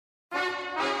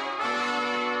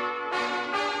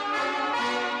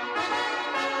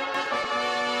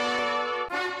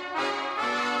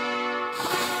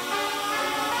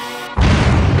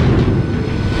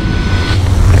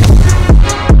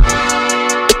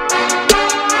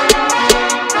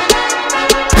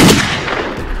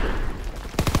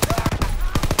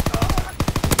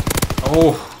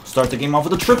Start the game off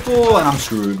with a triple, and I'm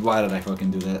screwed. Why did I fucking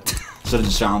do that? Should have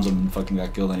just challenged him and fucking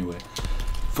got killed anyway.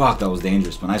 Fuck, that was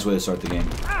dangerous, but nice way to start the game.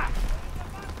 If I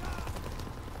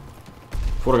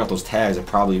would have got those tags, I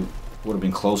probably would have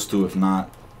been close to, if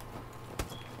not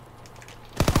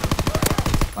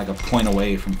like a point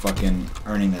away from fucking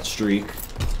earning that streak.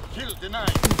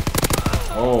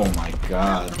 Oh my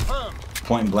god.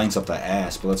 Point and blanks up the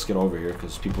ass, but let's get over here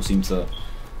because people seem to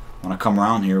want to come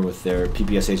around here with their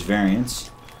PPSH variants,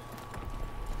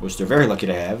 which they're very lucky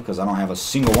to have because I don't have a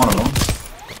single one of them.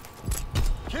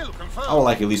 I would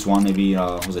like at least one, maybe,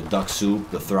 was it Duck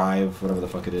Soup, the Thrive, whatever the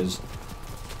fuck it is.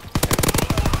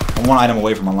 I'm one item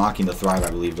away from unlocking the Thrive, I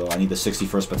believe, though. I need the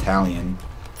 61st Battalion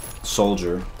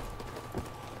Soldier.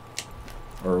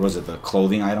 Or was it the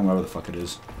clothing item, whatever the fuck it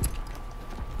is.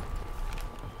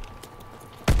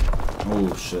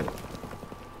 Oh, shit.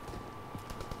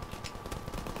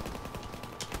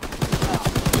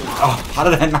 Oh, how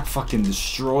did I not fucking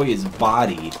destroy his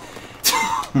body?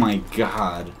 Oh my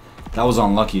god. That was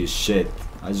unlucky as shit.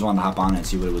 I just wanted to hop on it and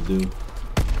see what it would do.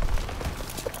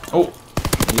 Oh!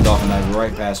 He dolphin dived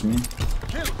right past me.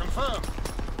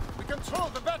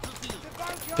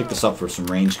 Pick this up for some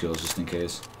range kills just in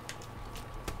case.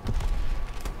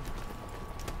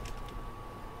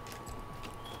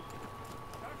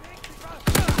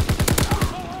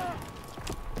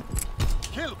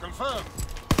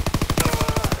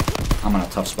 I'm in a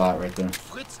tough spot right there.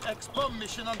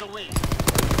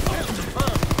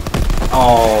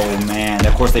 Oh man,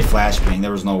 of course they flashbang.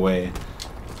 There was no way.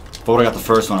 If I would have got the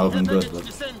first one, I would have been good. But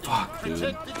fuck, dude.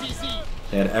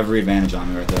 They had every advantage on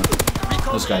me right there.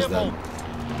 This guy's dead.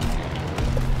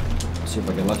 Let's see if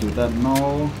I get lucky with that.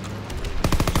 No.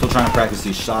 Still trying to practice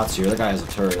these shots here. That guy has a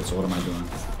turret, so what am I doing?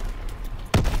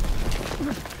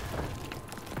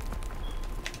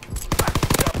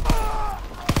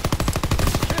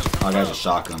 Oh, that guy's a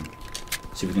shotgun.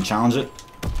 See if we can challenge it.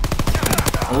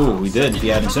 Oh, we did. If he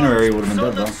had Incinerary, he would have been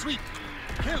dead, bro.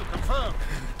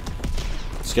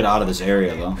 Let's get out of this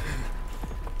area, though.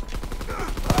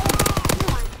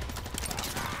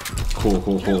 Cool,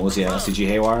 cool, cool. Let's see, SCG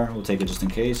Haywire. We'll take it just in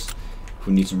case. If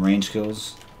we need some range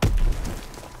kills.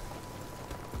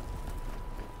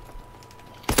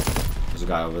 There's a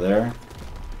guy over there.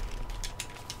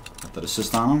 Got that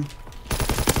assist on him.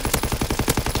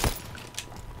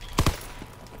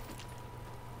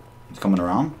 He's coming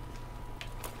around.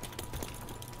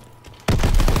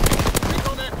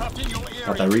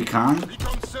 Got that recon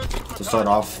to start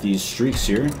off these streaks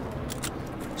here.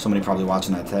 Somebody probably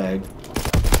watching that tag.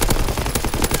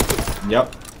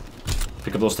 Yep.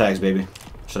 Pick up those tags, baby.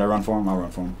 Should I run for him? I'll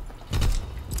run for him.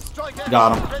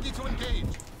 Got him.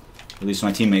 At least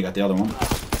my teammate got the other one.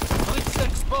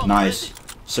 Nice.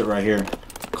 Sit right here.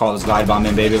 Call this glide bomb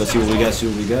in, baby. Let's see what we get. See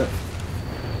what we get.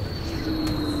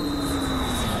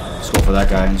 Let's go for that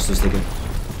guy. Let's just take it.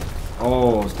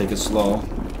 Oh, let's take it slow.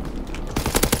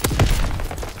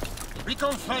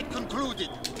 Fight concluded.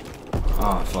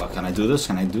 Oh fuck, can I do this?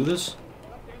 Can I do this?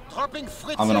 I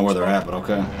don't know where they're at, but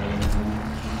okay.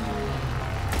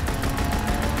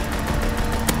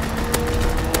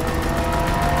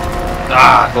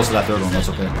 Ah, close to that third one, that's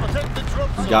okay.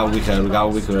 We got what we could, we got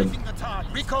what we could.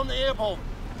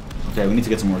 Okay, we need to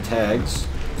get some more tags.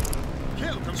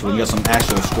 So we can get some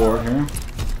actual score here.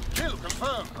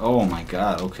 Oh my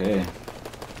god, okay.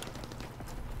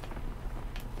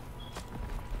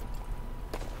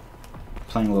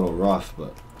 Playing a little rough,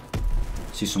 but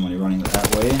see somebody running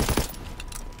that way.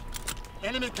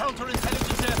 Enemy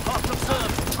counterintelligence aircraft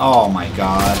observed. Oh my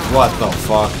god, what the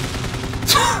fuck?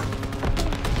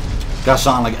 Got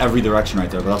shot in like every direction right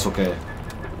there, but that's okay.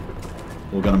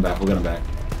 We'll get him back, we'll get him back.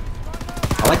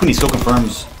 I like when these skill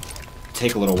confirms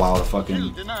take a little while to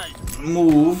fucking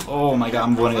move. Oh my god,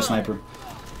 I'm avoiding a sniper.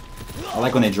 I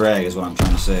like when they drag is what I'm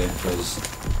trying to say, because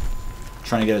I'm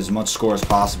trying to get as much score as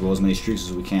possible, as many streaks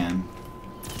as we can.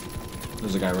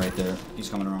 There's a guy right there. He's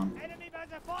coming around.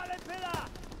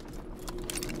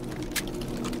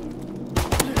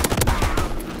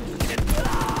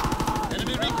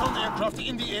 Enemy recon aircraft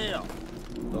in the air.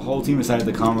 The whole team decided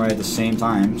to come right at the same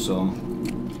time, so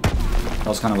that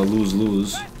was kind of a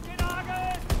lose-lose.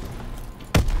 Alright,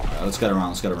 let's get around.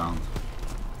 Let's get around.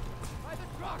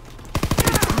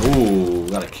 Ooh,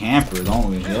 got a camper, don't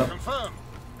we? Yep.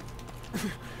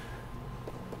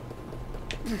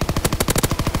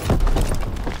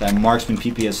 That marksman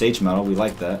PPSH medal, we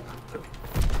like that.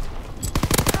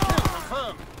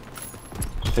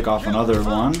 Pick off another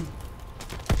one.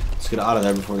 Let's get out of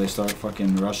there before they start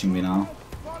fucking rushing me now.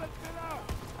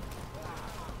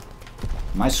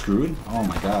 Am I screwed? Oh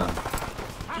my god.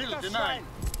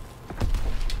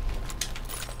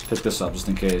 pick this up just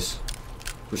in case.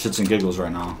 For shits and giggles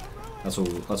right now. That's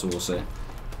what we'll say.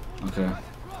 Okay.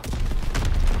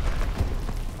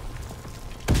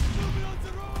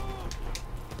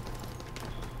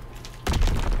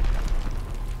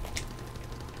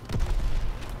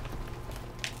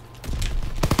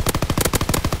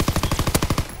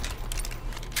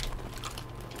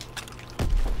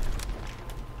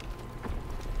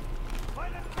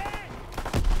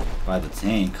 By the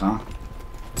tank, huh?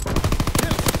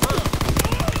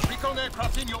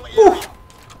 Whew.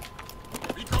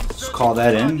 Just call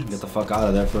that in. Get the fuck out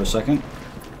of there for a second.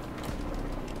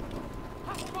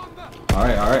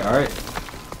 Alright, alright, alright.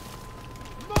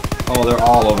 Oh, they're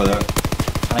all over there.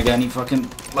 Can I get any fucking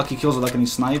lucky kills without getting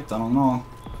sniped? I don't know.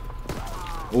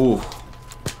 Ooh.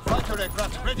 Fighter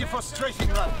aircraft ready for strafing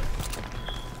run.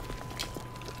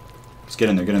 Let's get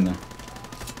in there, get in there.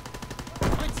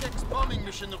 Bombing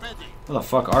mission ready. Where the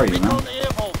fuck are you, man?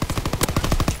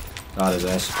 Got his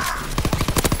ass.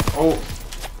 Oh.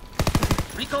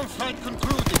 Recon flight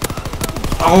concluded.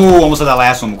 Oh, almost had that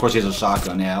last one. Of course he has a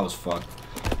shotgun. Yeah, that was fucked.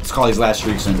 Let's call these last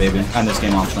streaks in, baby. End this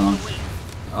game off strong.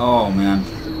 Oh, man.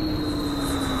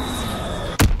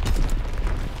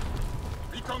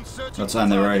 Let's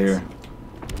end it right here.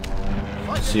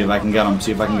 See if I can get him.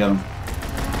 See if I can get him.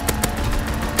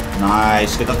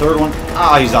 Nice. Get the third one.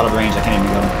 Ah, he's out of range. I can't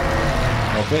even get him.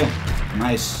 Okay.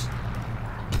 Nice.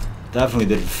 Definitely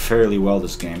did fairly well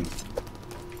this game.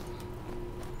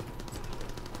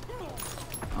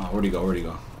 Oh, where'd he go? Where'd he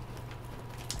go?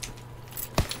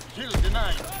 Kill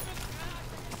denied.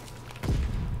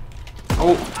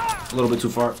 Oh, a little bit too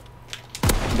far.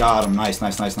 Got him. Nice,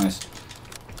 nice, nice, nice.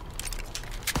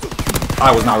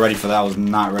 I was not ready for that. I was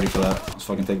not ready for that. I was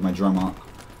fucking taking my drum out.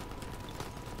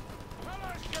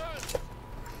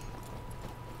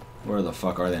 Where the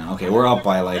fuck are they now? Okay, we're up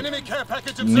by like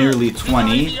nearly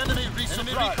 20.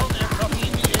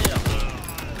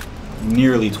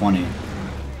 Nearly 20.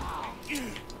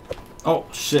 Oh,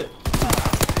 shit.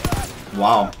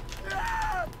 Wow.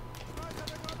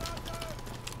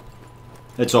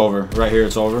 It's over. Right here,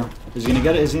 it's over. Is he gonna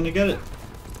get it? Is he gonna get it?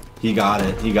 He got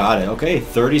it. He got it. Okay,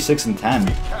 36 and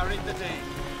 10.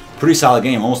 Pretty solid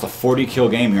game. Almost a 40 kill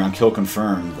game here on Kill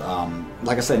Confirmed.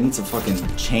 Like I said, I need to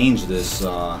fucking change this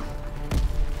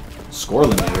score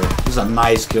limit here. This is a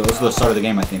nice kill. This is the start of the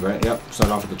game, I think, right? Yep.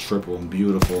 Started off with a triple.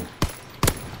 Beautiful.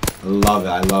 I love it.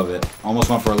 I love it. Almost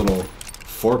went for a little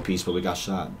 4-piece, but we got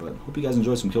shot. But hope you guys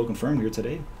enjoyed some Kill Confirmed here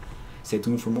today. Stay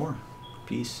tuned for more.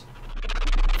 Peace.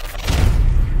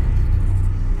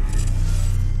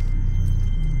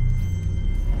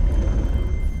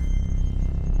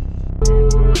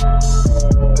 You